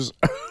use.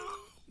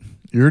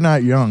 You're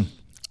not young.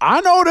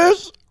 I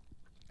notice.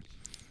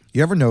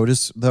 You ever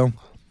notice, though,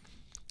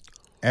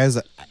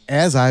 as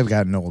I've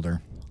gotten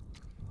older,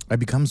 I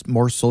become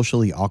more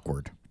socially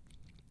awkward.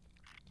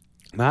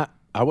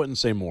 I wouldn't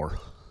say more.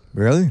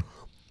 Really?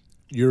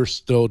 You're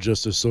still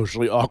just as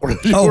socially awkward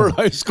as you were in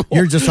high school.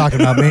 You're just talking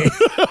about me.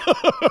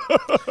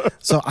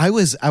 So I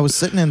was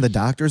sitting in the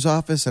doctor's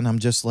office, and I'm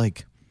just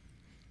like,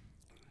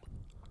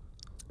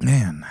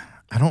 man,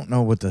 I don't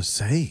know what to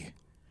say.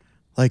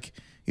 Like,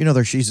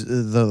 she's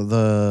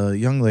the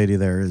young lady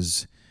there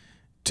is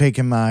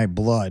taking my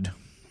blood.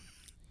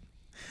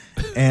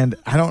 And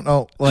I don't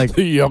know, like...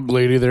 The young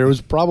lady there was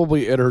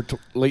probably in her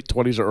late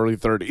 20s or early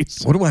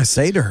 30s. What do I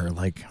say to her?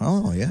 Like,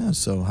 oh, yeah,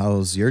 so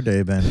how's your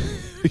day been?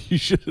 You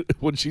should,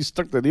 when she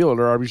stuck the needle in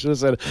her arm, you should have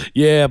said,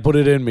 yeah, put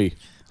it in me.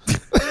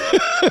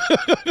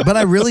 But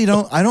I really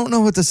don't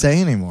know what to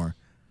say anymore.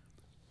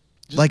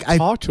 Just like,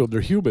 talk to them. They're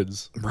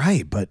humans.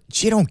 Right, but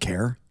she don't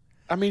care.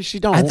 I mean, she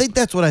don't. I think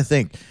that's what I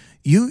think.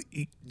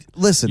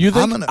 Listen, you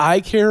think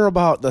I care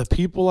about the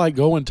people I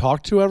go and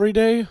talk to every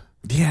day?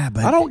 Yeah,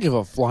 but... I don't give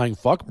a flying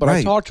fuck, but right.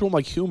 I talk to them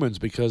like humans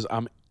because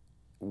I'm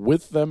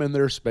with them in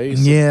their space.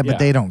 Yeah, but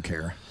they don't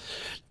care.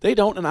 They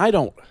don't, and I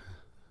don't.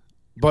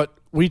 But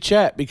we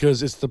chat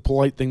because it's the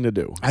polite thing to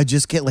do. I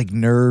just get, like,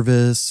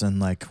 nervous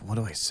and, like, what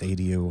do I say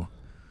to you?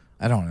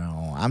 I don't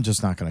know. I'm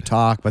just not going to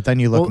talk, but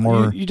then you look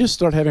more... You just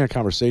start having a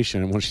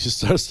conversation, and when she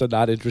starts to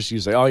not interest you,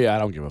 say, oh, yeah, I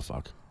don't give a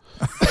fuck.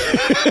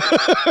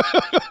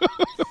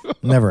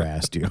 Never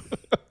asked you.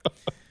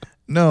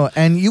 No,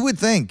 and you would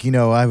think,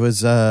 I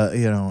was,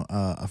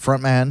 a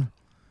front man.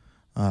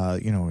 We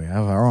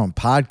have our own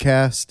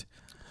podcast,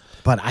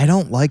 but I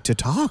don't like to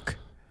talk.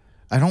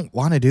 I don't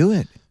want to do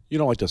it. You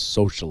don't like to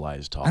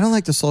socialize talk. I don't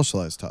like to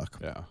socialize talk.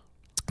 Yeah.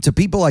 To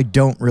people I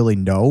don't really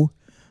know,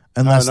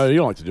 unless no, you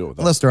don't like to do it with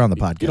us. Unless they're on the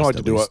podcast. You don't like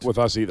to do it with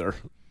us either.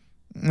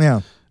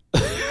 Yeah.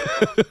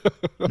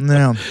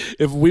 No.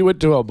 If we went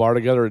to a bar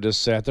together and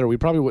just sat there, we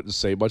probably wouldn't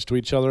say much to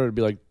each other and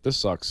be like, this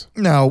sucks.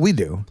 No, we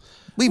do.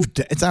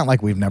 It's not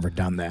like we've never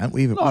done that.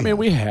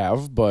 We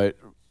have, but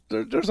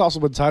there's also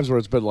been times where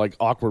it's been like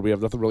awkward. We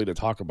have nothing really to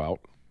talk about.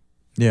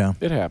 Yeah.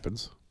 It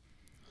happens.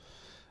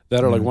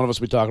 That or like one of us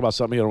be talking about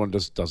something, the other one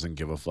just doesn't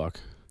give a fuck.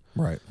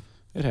 Right.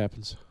 It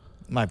happens.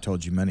 I've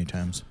told you many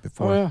times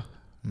before. Oh,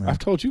 yeah. I've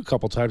told you a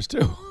couple times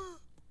too.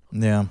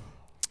 Yeah.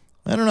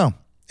 I don't know.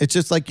 It's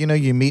just like,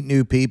 you meet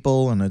new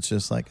people and it's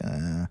just like,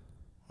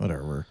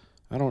 whatever.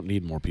 I don't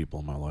need more people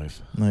in my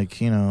life.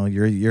 Like,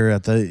 you're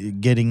at the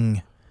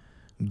getting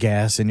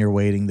gas and you're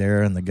waiting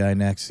there and the guy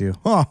next to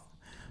you,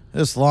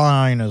 this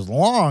line is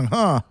long,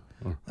 huh?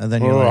 And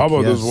then you're like, how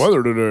about this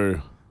weather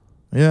today?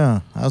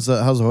 Yeah. How's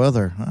the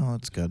weather? Oh,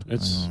 it's good.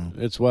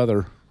 It's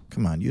weather.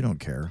 Come on, you don't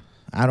care.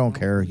 I don't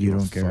care. You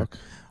don't care. Fuck.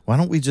 Why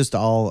don't we just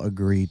all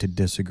agree to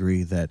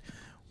disagree that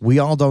we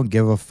all don't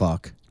give a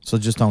fuck, so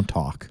just don't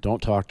talk.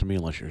 Don't talk to me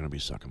unless you're going to be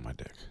sucking my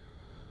dick.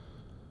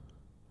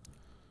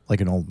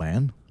 Like an old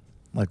man?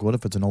 Like, what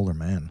if it's an older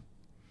man?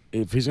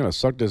 If he's going to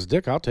suck this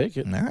dick, I'll take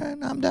it. All right,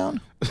 I'm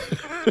down.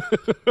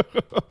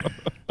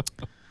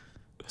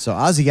 So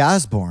Ozzy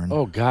Osbourne.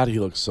 Oh, God, he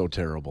looks so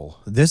terrible.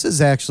 This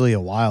is actually a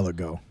while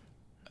ago.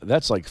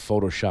 That's like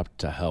Photoshopped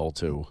to hell,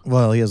 too.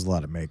 Well, he has a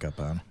lot of makeup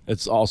on.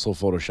 It's also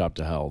Photoshopped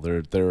to hell.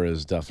 There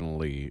is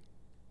definitely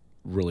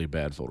really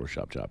bad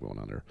Photoshop job going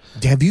on there.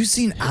 Have you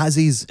seen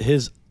Ozzy's?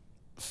 His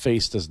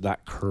face does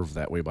not curve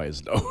that way by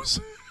his nose.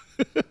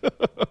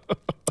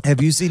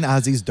 Have you seen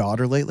Ozzy's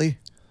daughter lately?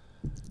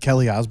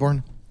 Kelly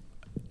Osbourne?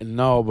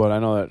 No, but I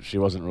know that she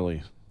wasn't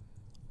really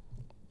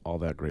all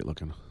that great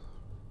looking.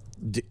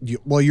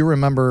 You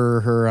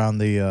remember her on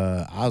the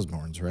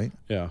Osbournes, right?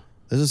 Yeah.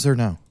 This is her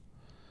now.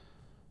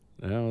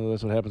 Yeah, well,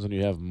 that's what happens when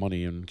you have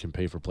money and can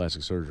pay for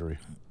plastic surgery.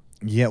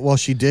 Yeah, well,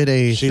 she did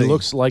a... She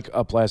looks like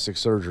a plastic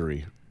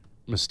surgery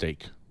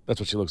mistake. That's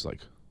what she looks like.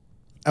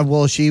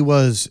 Well, she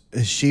was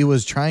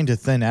trying to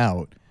thin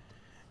out,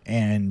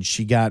 and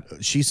she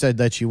said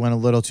that she went a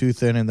little too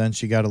thin, and then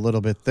she got a little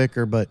bit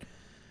thicker, but,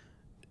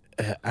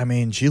 I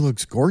mean, she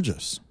looks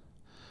gorgeous.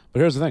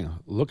 But here's the thing.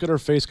 Look at her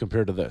face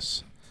compared to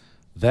this.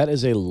 That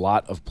is a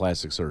lot of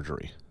plastic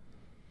surgery.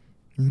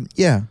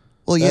 Yeah.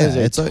 Well, yeah,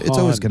 it's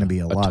always going to be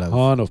a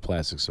ton of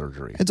plastic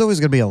surgery. It's always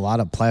going to be a lot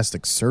of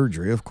plastic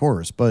surgery, of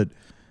course, but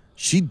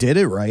she did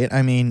it right.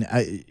 I mean,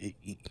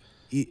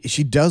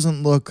 she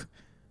doesn't look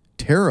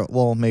terrible.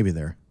 Well, maybe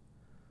there.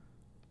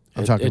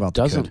 I'm talking about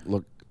the kid. It doesn't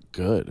look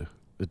good.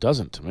 It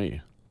doesn't to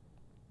me.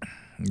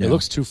 Yeah. It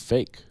looks too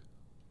fake.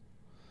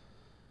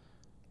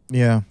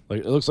 Yeah.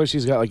 Like it looks like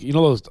she's got like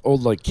those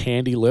old like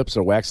candy lips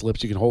or wax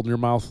lips you can hold in your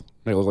mouth.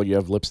 They look like you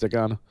have lipstick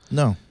on.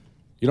 No.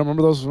 You don't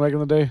remember those from back in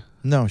the day?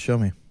 No, show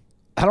me.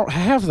 I don't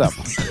have them.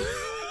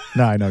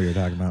 No, I know what you're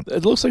talking about.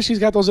 It looks like she's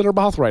got those in her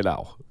mouth right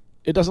now.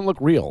 It doesn't look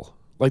real.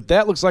 Like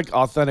that looks like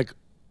authentic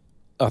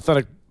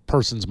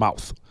person's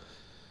mouth.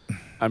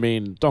 I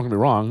mean, don't get me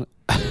wrong.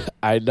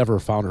 I never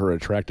found her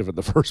attractive in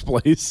the first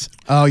place.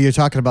 Oh, you're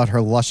talking about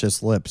her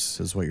luscious lips,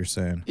 is what you're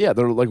saying. Yeah,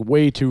 they're like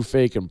way too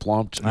fake and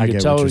plumped. You can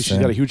tell she's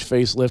got a huge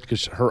facelift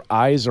because her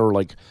eyes are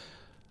like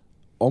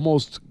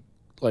almost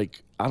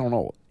like, I don't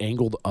know,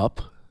 angled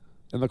up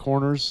in the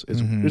corners.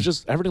 It's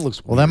just, everything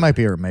looks weird. Well, that might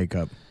be her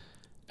makeup.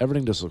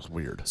 Everything just looks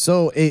weird.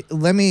 So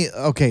let me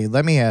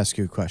ask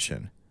you a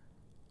question.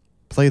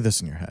 Play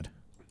this in your head.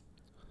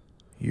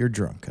 You're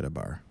drunk at a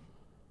bar.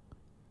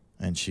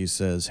 And she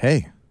says,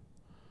 hey.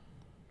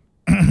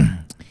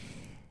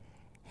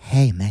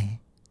 Hey, man.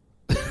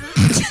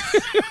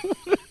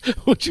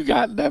 What you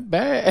got in that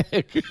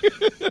bag?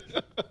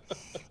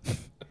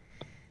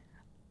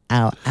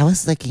 I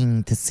was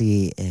looking to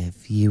see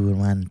if you would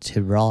want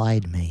to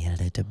ride me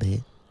a little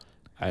bit.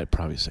 I'd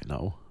probably say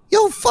no.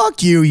 Yo,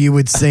 fuck you. You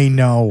would say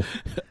no.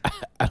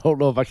 I don't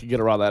know if I can get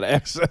around that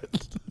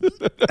accent.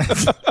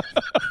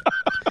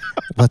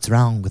 What's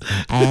wrong with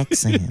my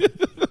accent?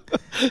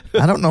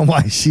 I don't know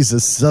why she's a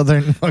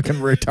southern fucking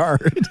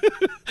retard.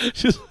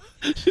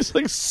 She's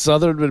like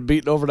southern, been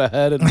beaten over the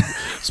head and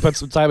spent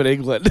some time in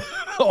England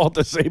all at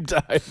the same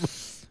time.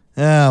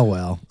 Oh,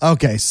 well.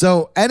 Okay,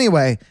 so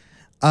anyway,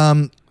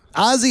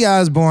 Ozzy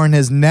Osbourne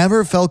has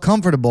never felt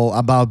comfortable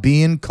about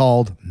being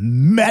called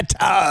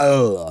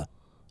metal.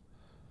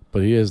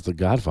 But he is the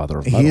godfather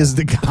of metal. He is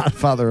the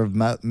godfather of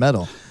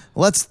metal.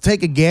 Let's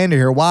take a gander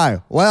here.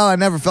 Why? Well, I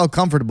never felt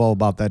comfortable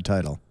about that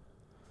title.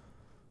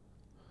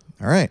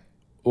 All right.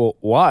 Well,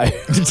 why?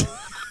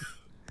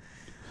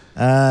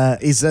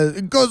 He says,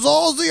 because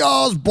Ozzy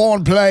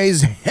Osbourne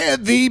plays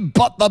heavy,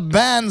 but the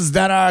bands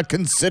that are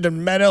considered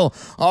metal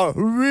are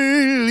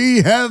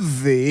really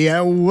heavy,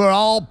 and we're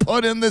all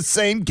put in the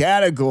same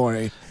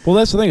category. Well,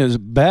 that's the thing is,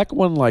 back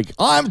when, like...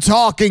 I'm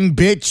talking,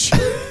 bitch.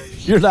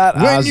 You're not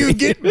When Ozzy. you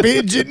get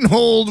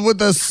pigeonholed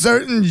with a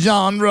certain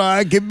genre,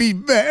 it can be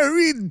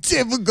very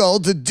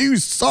difficult to do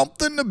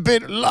something a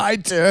bit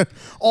lighter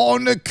or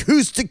an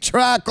acoustic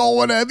track or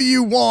whatever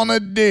you want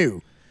to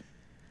do.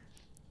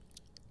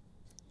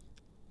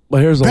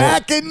 But here's the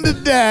Back in the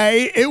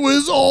day, it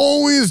was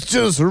always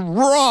just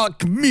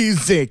rock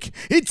music.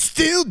 It's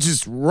still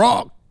just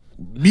rock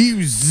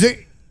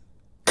music.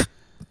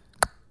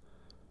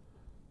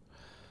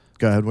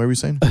 Go ahead, what were you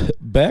saying?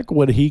 Back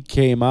when he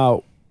came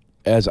out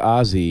as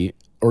Ozzy,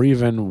 or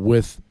even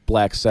with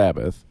Black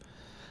Sabbath,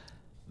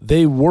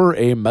 they were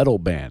a metal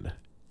band.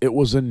 It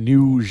was a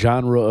new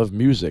genre of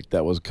music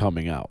that was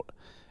coming out.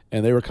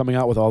 And they were coming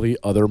out with all the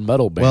other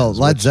metal bands.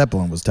 Well, Led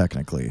Zeppelin was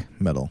technically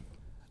metal.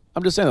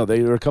 I'm just saying, though,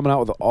 they were coming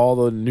out with all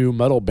the new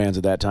metal bands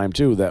at that time,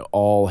 too, that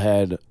all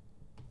had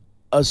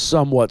a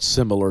somewhat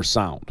similar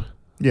sound.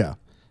 Yeah.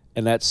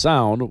 And that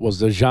sound was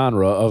the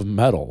genre of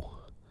metal.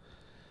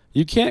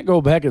 You can't go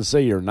back and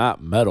say you're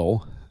not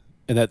metal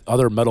and that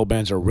other metal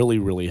bands are really,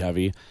 really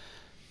heavy.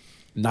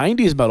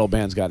 90s metal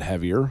bands got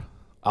heavier.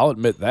 I'll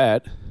admit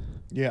that.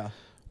 Yeah.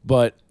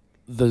 But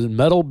the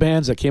metal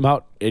bands that came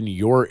out in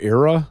your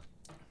era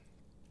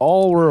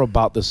all were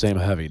about the same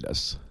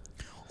heaviness.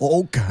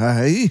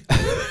 Okay.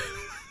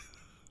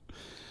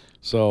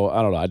 So,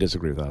 I don't know. I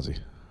disagree with Ozzy.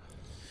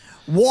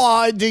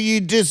 Why do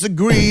you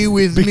disagree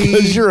with me?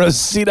 Because you're a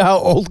senile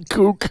old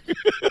kook.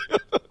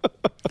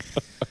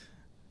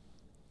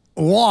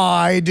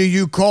 Why do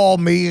you call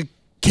me a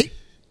geek?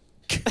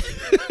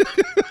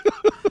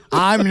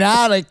 I'm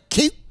not a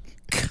geek.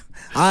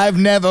 I've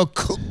never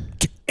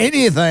cooked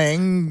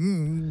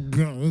anything.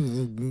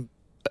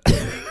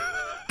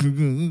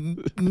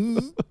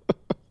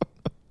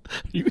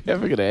 You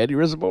having an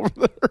aneurysm over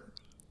there?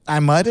 I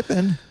might have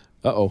been.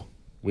 Uh-oh.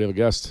 We have a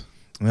guest.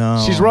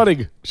 No. She's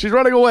running. She's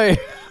running away.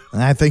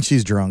 I think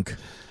she's drunk.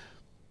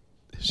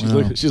 She's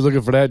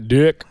looking for that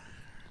dick.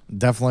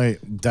 Definitely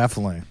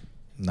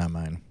not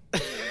mine.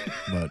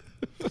 But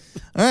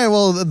all right,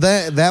 well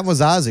that was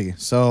Ozzy.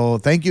 So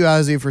thank you,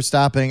 Ozzy, for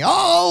stopping.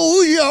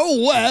 Oh,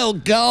 you're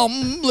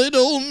welcome,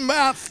 little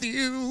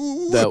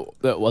Matthew.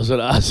 That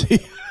wasn't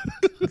Ozzy.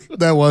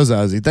 That was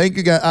Ozzy. Thank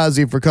you,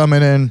 Ozzy, for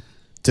coming in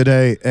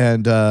today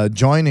and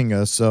joining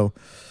us. So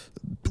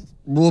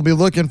we'll be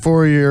looking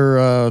for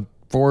your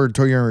forward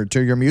to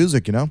your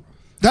music. You know.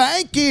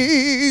 Thank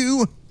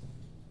you.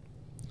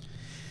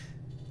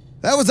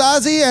 That was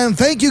Ozzy, and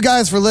thank you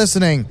guys for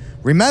listening.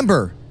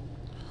 Remember,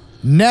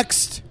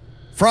 next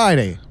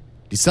Friday,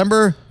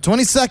 December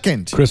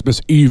 22nd.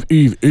 Christmas Eve.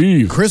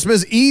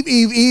 Christmas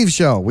Eve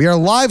show. We are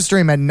live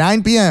stream at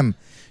 9 p.m.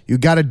 You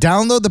got to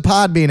download the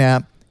Podbean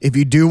app if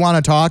you do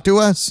want to talk to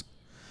us.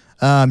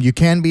 You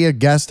can be a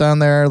guest on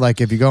there, like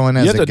if you go in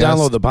as a guest. You have to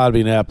download the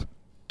Podbean app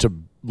to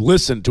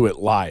listen to it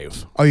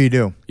live. Oh, you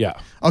do? Yeah.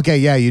 Okay,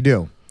 yeah, you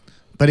do.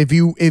 But if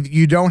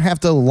you don't have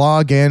to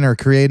log in or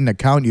create an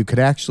account, you could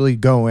actually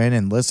go in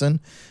and listen.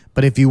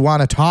 But if you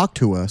want to talk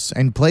to us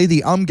and play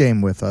the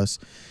game with us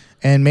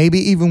and maybe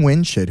even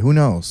win shit, who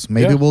knows?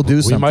 Maybe we'll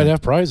do something. We might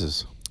have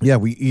prizes.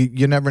 Yeah,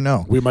 you never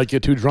know. We might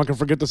get too drunk and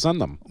forget to send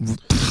them.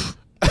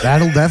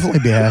 That'll definitely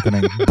be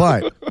happening.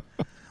 But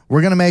we're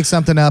going to make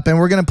something up, and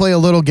we're going to play a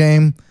little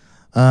game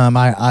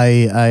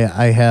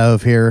I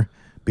have here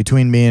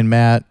between me and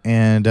Matt,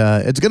 and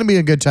it's going to be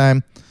a good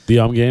time.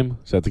 The game?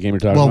 Is that the game you're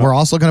talking about? Well, we're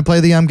also going to play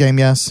the game,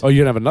 yes. Oh,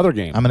 you're going to have another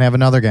game? I'm going to have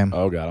another game.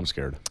 Oh, God, I'm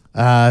scared.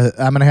 I'm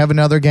going to have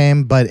another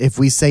game, but if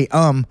we say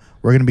we're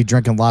going to be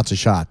drinking lots of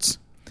shots.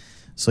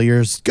 So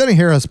you're going to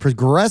hear us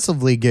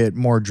progressively get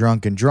more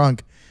drunk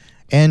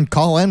and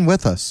call in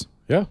with us.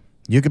 Yeah.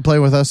 You can play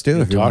with us, too.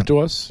 You if can you talk want to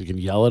us. You can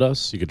yell at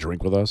us. You can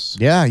drink with us.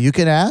 Yeah, you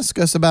can ask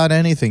us about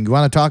anything. You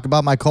want to talk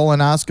about my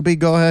colonoscopy?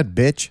 Go ahead,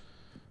 bitch.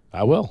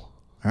 I will.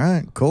 All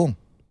right, cool.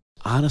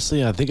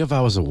 Honestly, I think if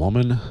I was a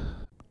woman,